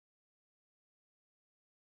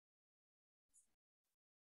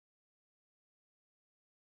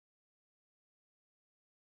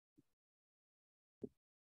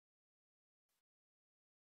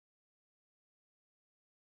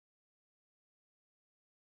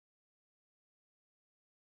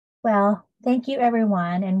Well, thank you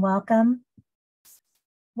everyone and welcome.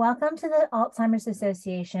 Welcome to the Alzheimer's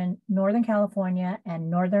Association, Northern California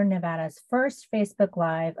and Northern Nevada's first Facebook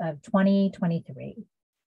Live of 2023.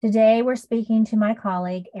 Today, we're speaking to my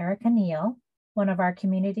colleague, Erica Neal, one of our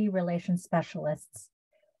community relations specialists.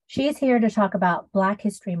 She's here to talk about Black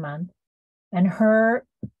History Month and her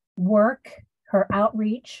work, her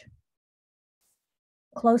outreach,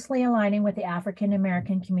 closely aligning with the African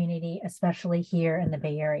American community, especially here in the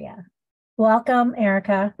Bay Area. Welcome,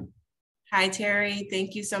 Erica. Hi, Terry.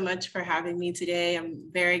 Thank you so much for having me today. I'm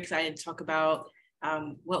very excited to talk about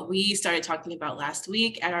what we started talking about last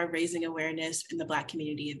week at our Raising Awareness in the Black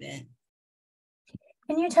Community event.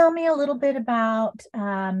 Can you tell me a little bit about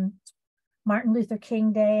Martin Luther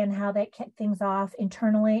King Day and how that kicked things off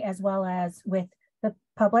internally as well as with the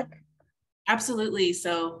public? Absolutely.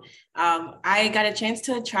 So I got a chance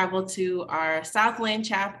to travel to our Southland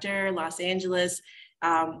chapter, Los Angeles,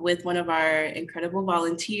 with one of our incredible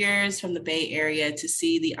volunteers from the Bay Area to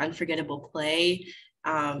see the Unforgettable play.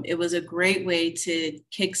 It was a great way to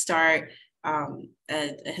kickstart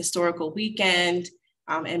a historical weekend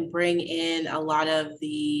and bring in a lot of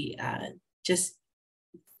the just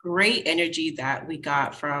great energy that we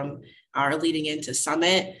got from our leading into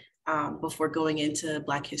Summit before going into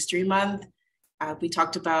Black History Month. We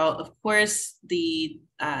talked about, of course, the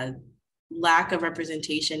lack of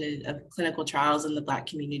representation of clinical trials in the Black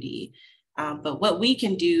community, but what we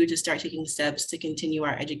can do to start taking steps to continue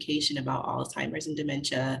our education about Alzheimer's and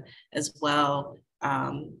dementia as well,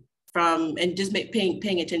 and just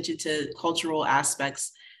paying attention to cultural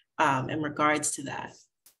aspects in regards to that.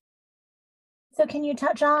 So can you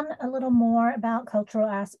touch on a little more about cultural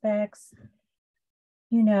aspects,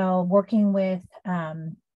 you know, working with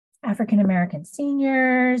African-American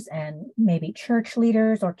seniors and maybe church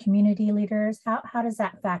leaders or community leaders? How does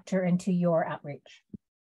that factor into your outreach?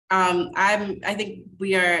 I think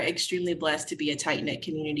we are extremely blessed to be a tight-knit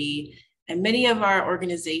community, and many of our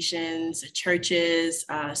organizations, churches,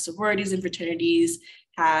 sororities and fraternities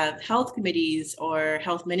have health committees or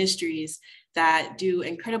health ministries that do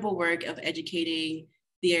incredible work of educating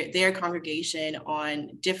their congregation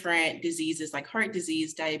on different diseases like heart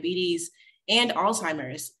disease, diabetes, and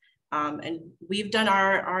Alzheimer's. And we've done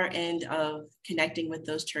our end of connecting with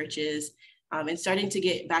those churches and starting to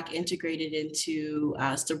get back integrated into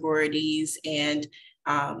sororities and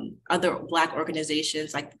other Black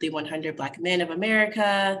organizations like the 100 Black Men of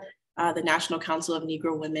America, the National Council of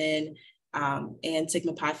Negro Women, and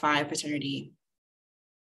Sigma Pi Phi fraternity.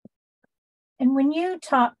 And when you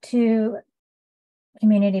talk to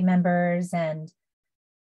community members and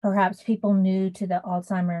perhaps people new to the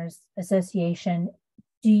Alzheimer's Association,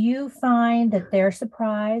 do you find that they're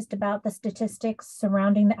surprised about the statistics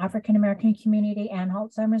surrounding the African-American community and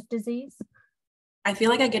Alzheimer's disease? I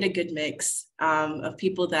feel like I get a good mix of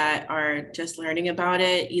people that are just learning about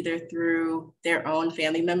it, either through their own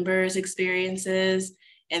family members' experiences,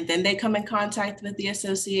 and then they come in contact with the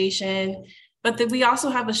association. But then we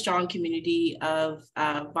also have a strong community of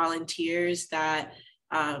volunteers that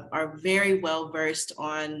are very well versed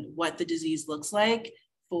on what the disease looks like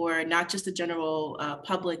for not just the general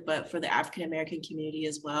public, but for the African-American community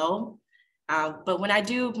as well. But when I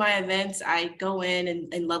do my events, I go in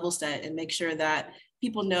and level set and make sure that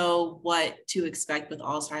people know what to expect with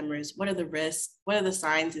Alzheimer's, what are the risks, what are the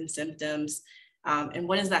signs and symptoms, and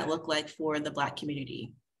what does that look like for the Black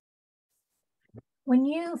community? When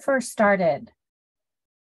you first started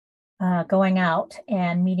going out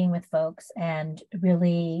and meeting with folks and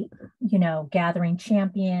really, you know, gathering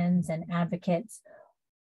champions and advocates,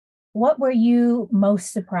 what were you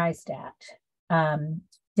most surprised at?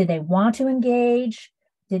 Did they want to engage?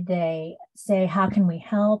 Did they say, how can we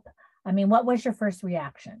help? I mean, what was your first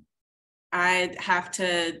reaction? I'd have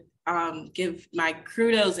to give my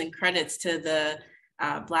kudos and credits to the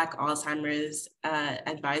Black Alzheimer's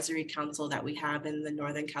Advisory Council that we have in the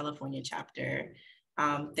Northern California chapter.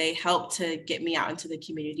 They helped to get me out into the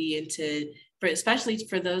community and especially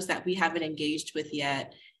for those that we haven't engaged with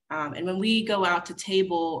yet. And when we go out to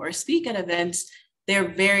table or speak at events, they're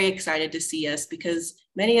very excited to see us because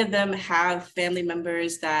many of them have family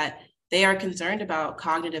members that they are concerned about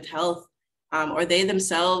cognitive health, or they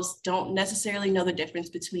themselves don't necessarily know the difference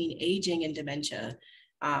between aging and dementia.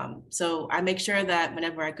 So I make sure that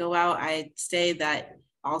whenever I go out, I say that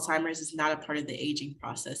Alzheimer's is not a part of the aging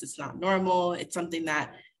process. It's not normal. It's something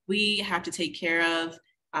that we have to take care of,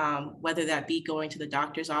 whether that be going to the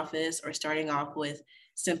doctor's office or starting off with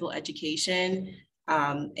simple education,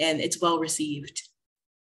 and it's well received.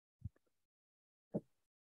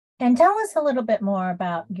 And tell us a little bit more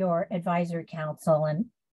about your advisory council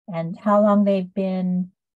and how long they've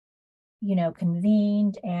been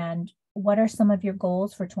convened, and what are some of your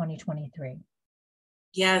goals for 2023?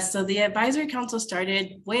 Yes, so the advisory council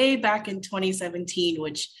started way back in 2017,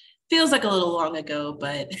 which feels like a little long ago,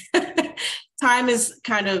 but time is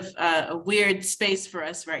kind of a weird space for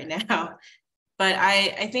us right now. But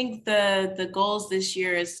I think the goals this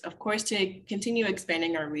year is, of course, to continue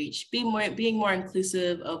expanding our reach, being more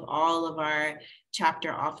inclusive of all of our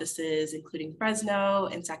chapter offices, including Fresno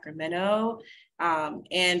and Sacramento,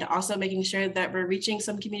 and also making sure that we're reaching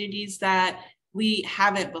some communities that we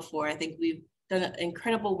haven't before. I think we've done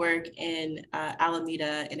incredible work in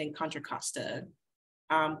Alameda and in Contra Costa.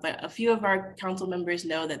 But a few of our council members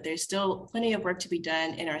know that there's still plenty of work to be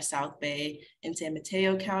done in our South Bay and San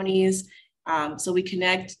Mateo counties. So we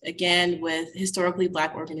connect again with historically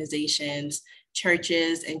Black organizations,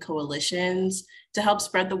 churches, and coalitions to help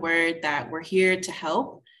spread the word that we're here to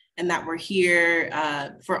help and that we're here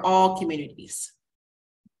for all communities.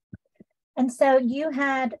 And so you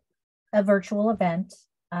had a virtual event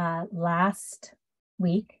last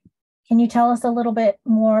week. Can you tell us a little bit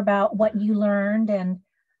more about what you learned and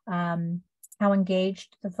how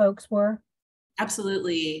engaged the folks were?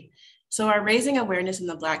 Absolutely. So our Raising Awareness in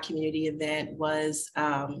the Black Community event was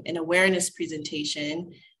an awareness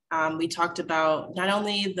presentation. We talked about not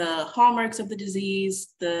only the hallmarks of the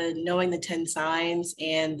disease, the knowing the 10 signs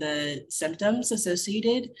and the symptoms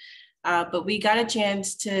associated, but we got a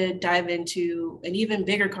chance to dive into an even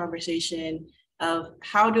bigger conversation of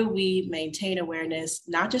how do we maintain awareness,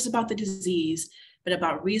 not just about the disease, but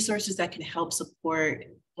about resources that can help support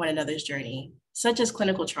one another's journey, such as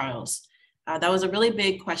clinical trials. That was a really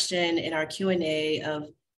big question in our Q&A of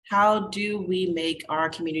how do we make our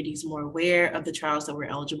communities more aware of the trials that we're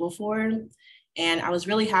eligible for? And I was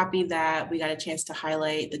really happy that we got a chance to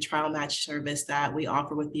highlight the trial match service that we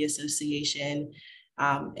offer with the association,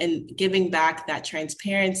 and giving back that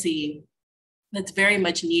transparency that's very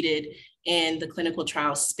much needed in the clinical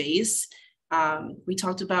trial space. We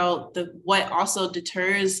talked about what also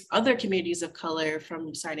deters other communities of color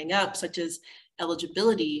from signing up, such as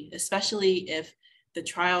eligibility, especially if the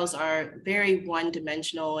trials are very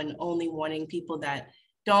one-dimensional and only wanting people that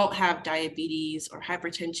don't have diabetes or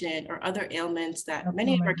hypertension or other ailments that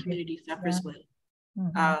many of our community suffers with.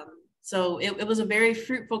 So it was a very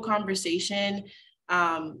fruitful conversation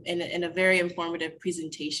and a very informative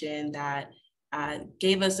presentation that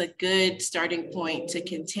gave us a good starting point to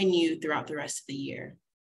continue throughout the rest of the year.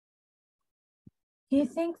 Do you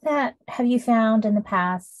think that, have you found in the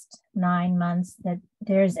past 9 months that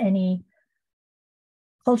there's any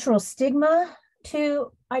cultural stigma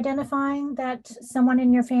to identifying that someone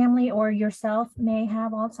in your family or yourself may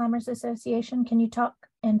have Alzheimer's association? Can you talk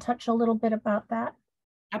and touch a little bit about that?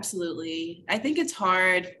 Absolutely. I think it's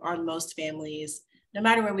hard on most families, no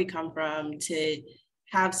matter where we come from, to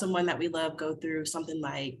have someone that we love go through something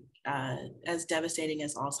like as devastating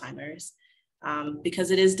as Alzheimer's.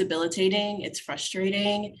 Because it is debilitating, it's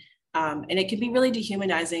frustrating, and it can be really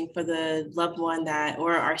dehumanizing for the loved one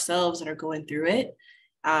or ourselves that are going through it.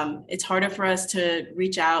 It's harder for us to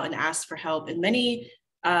reach out and ask for help. And many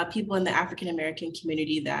people in the African-American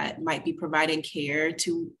community that might be providing care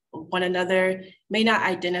to one another may not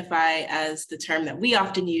identify as the term that we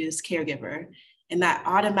often use, caregiver. And that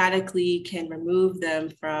automatically can remove them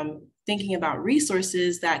from thinking about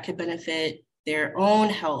resources that could benefit their own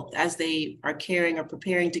health as they are caring or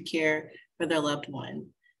preparing to care for their loved one.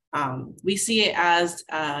 We see it as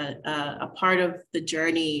a part of the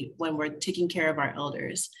journey when we're taking care of our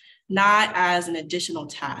elders, not as an additional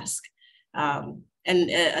task. And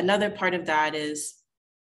another part of that is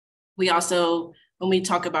we also, when we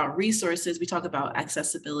talk about resources, we talk about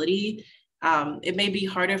accessibility. It may be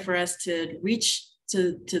harder for us to reach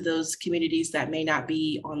to those communities that may not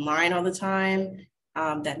be online all the time,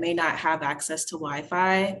 that may not have access to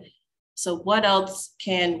Wi-Fi. So what else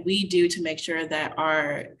can we do to make sure that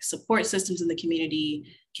our support systems in the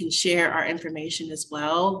community can share our information as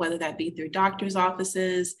well, whether that be through doctors'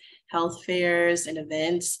 offices, health fairs, and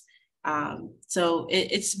events. So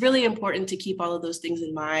it's really important to keep all of those things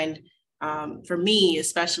in mind, for me,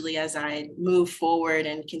 especially as I move forward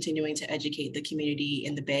and continuing to educate the community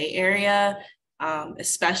in the Bay Area,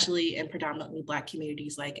 especially in predominantly Black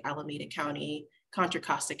communities like Alameda County, Contra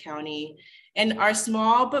Costa County, and our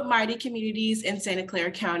small but mighty communities in Santa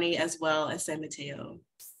Clara County, as well as San Mateo.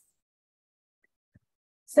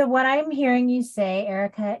 So what I'm hearing you say,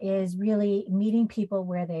 Erica, is really meeting people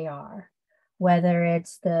where they are, whether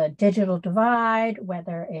it's the digital divide,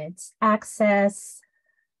 whether it's access,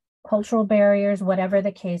 cultural barriers, whatever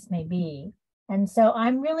the case may be. And so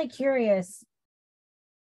I'm really curious.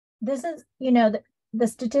 This is, the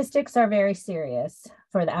statistics are very serious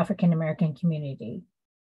for the African American community.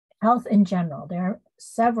 Health in general, there are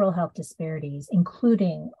several health disparities,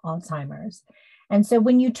 including Alzheimer's. And so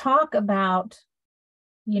when you talk about,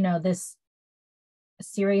 this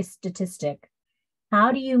serious statistic,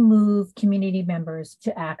 how do you move community members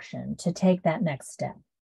to action to take that next step?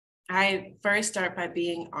 I first start by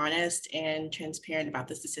being honest and transparent about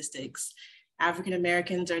the statistics. African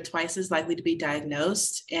Americans are twice as likely to be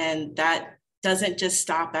diagnosed, and that doesn't just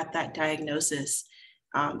stop at that diagnosis.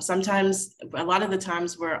 Sometimes, a lot of the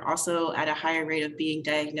times, we're also at a higher rate of being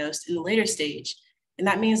diagnosed in the later stage. And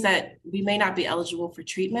that means that we may not be eligible for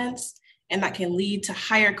treatments, and that can lead to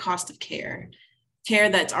higher cost of care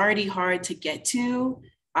that's already hard to get to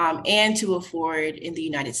and to afford in the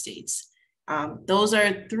United States. Those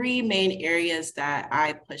are three main areas that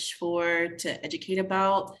I push for to educate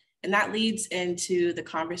about, and that leads into the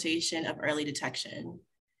conversation of early detection.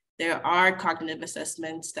 There are cognitive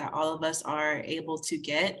assessments that all of us are able to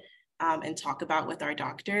get and talk about with our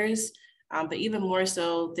doctors. But even more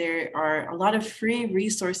so, there are a lot of free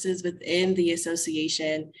resources within the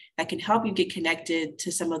association that can help you get connected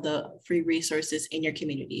to some of the free resources in your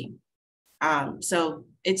community. So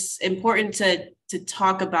it's important to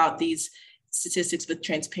talk about these statistics with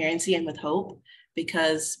transparency and with hope,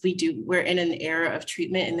 because we're in an era of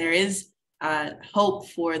treatment, and there is hope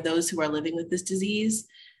for those who are living with this disease.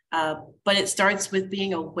 But it starts with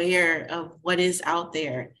being aware of what is out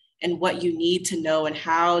there and what you need to know, and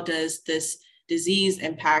how does this disease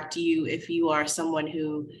impact you if you are someone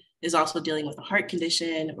who is also dealing with a heart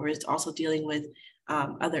condition or is also dealing with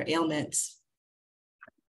other ailments.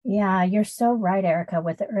 Yeah, you're so right, Erica,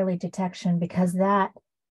 with the early detection, because that,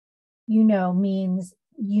 means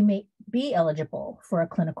you may be eligible for a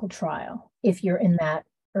clinical trial if you're in that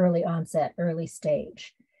early onset, early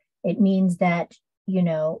stage. It means that,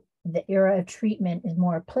 the era of treatment is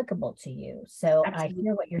more applicable to you. So Absolutely. I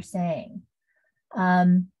hear what you're saying.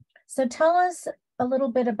 So tell us a little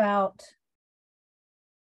bit about,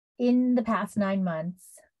 in the past 9 months,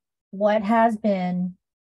 what has been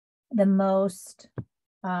the most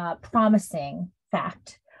promising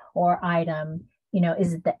fact or item?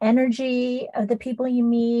 Is it the energy of the people you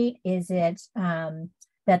meet? Is it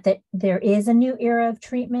that there is a new era of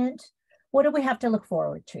treatment? What do we have to look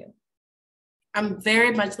forward to? I'm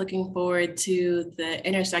very much looking forward to the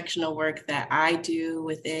intersectional work that I do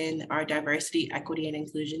within our diversity, equity, and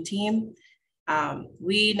inclusion team.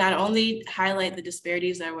 We not only highlight the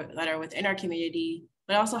disparities that are within our community,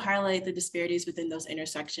 but also highlight the disparities within those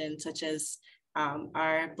intersections, such as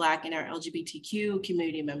our Black and our LGBTQ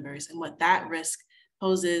community members, and what that risk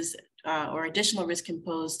poses or additional risk can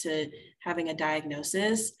pose to having a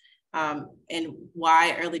diagnosis, and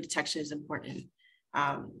why early detection is important.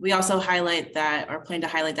 We also highlight that, or plan to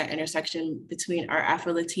highlight that intersection between our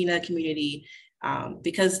Afro-Latina community,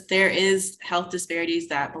 because there is health disparities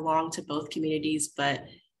that belong to both communities, but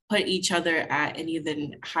put each other at an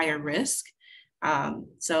even higher risk.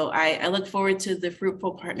 So I look forward to the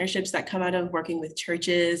fruitful partnerships that come out of working with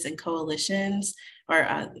churches and coalitions, or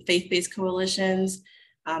faith-based coalitions.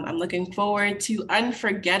 I'm looking forward to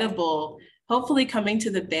unforgettable, hopefully coming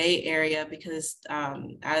to the Bay Area, because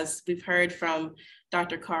as we've heard from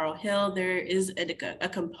Dr. Carl Hill, there is a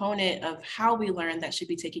component of how we learn that should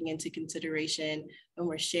be taken into consideration when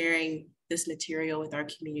we're sharing this material with our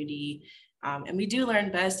community. And we do learn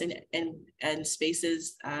best in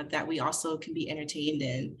spaces that we also can be entertained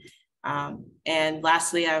in. And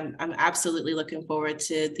lastly, I'm absolutely looking forward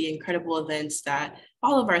to the incredible events that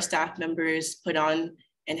all of our staff members put on,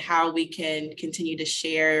 and how we can continue to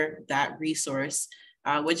share that resource,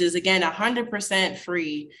 which is, again, 100%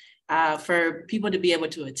 free for people to be able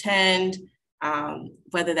to attend,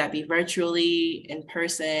 whether that be virtually, in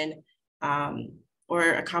person,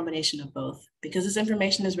 or a combination of both, because this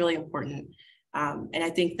information is really important. And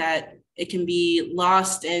I think that it can be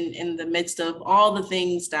lost in the midst of all the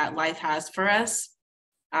things that life has for us.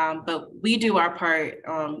 But we do our part,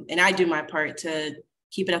 and I do my part to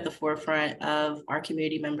keep it at the forefront of our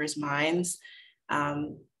community members' minds,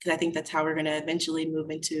 because I think that's how we're going to eventually move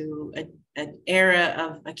into an era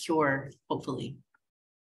of a cure, hopefully.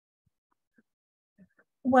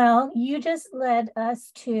 Well, you just led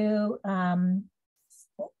us to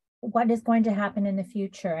what is going to happen in the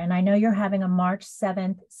future. And I know you're having a March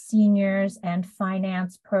 7th Seniors and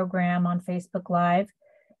Finance program on Facebook Live.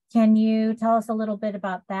 Can you tell us a little bit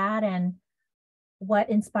about that and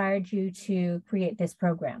what inspired you to create this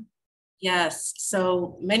program? Yes,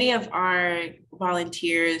 so many of our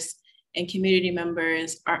volunteers and community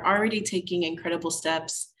members are already taking incredible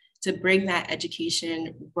steps to bring that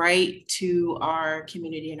education right to our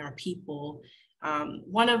community and our people.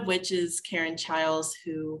 one of which is Karen Childs,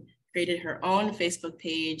 who created her own Facebook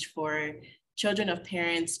page for children of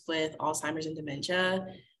parents with Alzheimer's and dementia.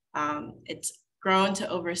 It's grown to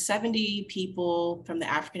over 70 people from the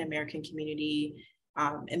African American community,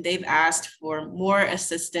 and they've asked for more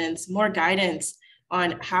assistance, more guidance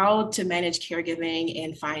on how to manage caregiving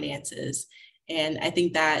and finances. And I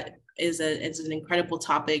think that is an incredible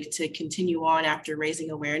topic to continue on after raising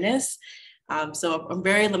awareness. So I'm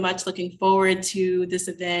very much looking forward to this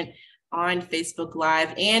event on Facebook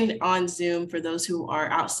Live and on Zoom for those who are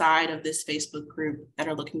outside of this Facebook group that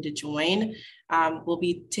are looking to join. Will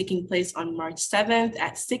be taking place on March 7th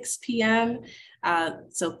at 6 p.m.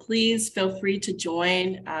 So please feel free to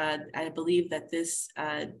join. I believe that this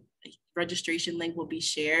registration link will be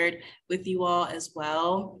shared with you all as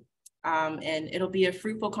well. And it'll be a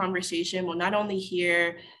fruitful conversation. We'll not only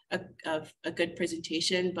hear a good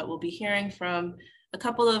presentation, but we'll be hearing from a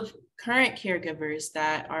couple of current caregivers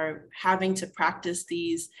that are having to practice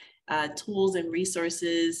these tools and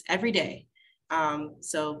resources every day.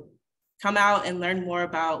 So come out and learn more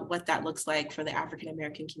about what that looks like for the African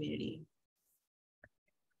American community.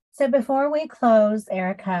 So before we close,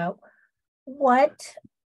 Erica, what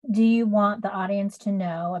do you want the audience to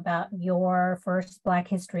know about your first Black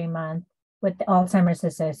History Month with the Alzheimer's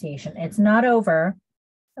Association? It's not over,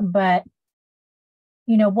 but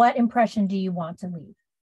what impression do you want to leave?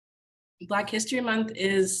 Black History Month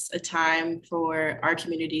is a time for our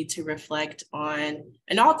community to reflect on,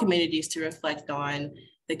 and all communities to reflect on,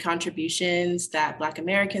 the contributions that Black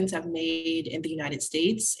Americans have made in the United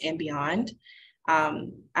States and beyond.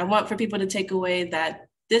 I want for people to take away that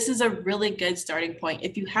this is a really good starting point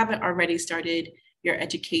if you haven't already started your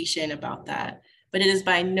education about that, but it is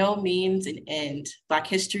by no means an end. Black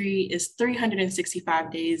history is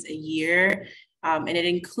 365 days a year, and it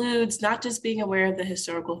includes not just being aware of the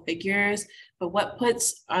historical figures, but what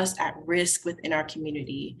puts us at risk within our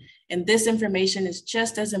community. And this information is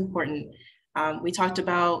just as important. We talked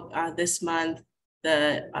about this month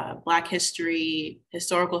the Black history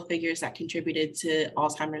historical figures that contributed to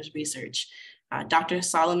Alzheimer's research. Dr.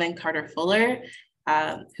 Solomon Carter Fuller,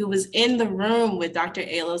 who was in the room with Dr.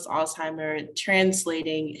 Alois Alzheimer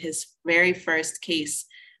translating his very first case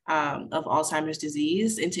of Alzheimer's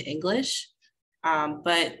disease into English.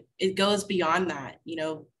 But it goes beyond that.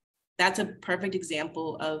 That's a perfect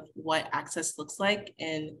example of what access looks like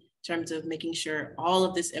in terms of making sure all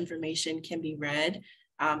of this information can be read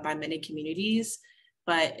by many communities.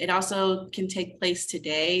 But it also can take place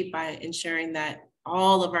today by ensuring that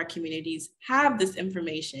all of our communities have this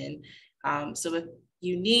information. So if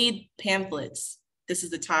you need pamphlets, this is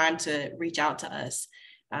the time to reach out to us.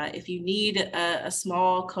 If you need a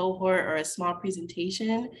small cohort or a small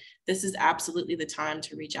presentation, this is absolutely the time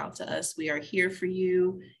to reach out to us. We are here for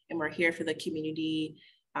you, and we're here for the community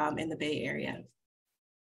in the Bay Area.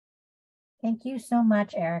 Thank you so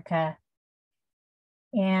much, Erica.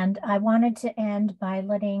 And I wanted to end by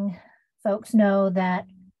letting folks know that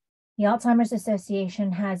the Alzheimer's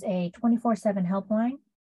Association has a 24/7 helpline,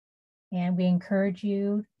 and we encourage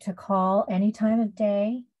you to call any time of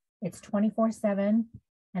day. It's 24/7,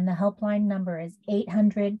 and the helpline number is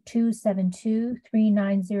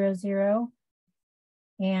 800-272-3900.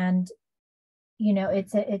 And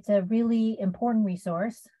it's a really important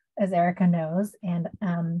resource, as Erica knows. And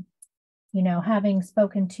having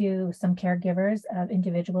spoken to some caregivers of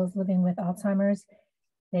individuals living with Alzheimer's,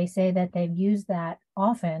 they say that they've used that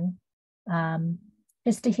often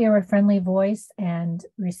just to hear a friendly voice and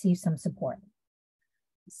receive some support.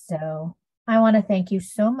 So I want to thank you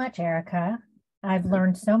so much, Erica. I've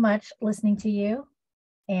learned so much listening to you,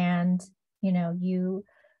 and you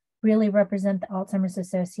really represent the Alzheimer's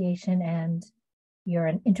Association, and you're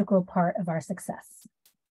an integral part of our success.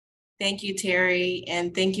 Thank you, Terry,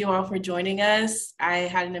 and thank you all for joining us. I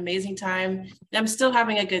had an amazing time, and I'm still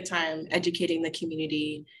having a good time educating the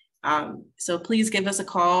community. So please give us a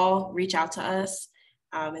call, reach out to us,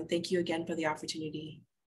 and thank you again for the opportunity.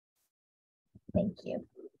 Thank you.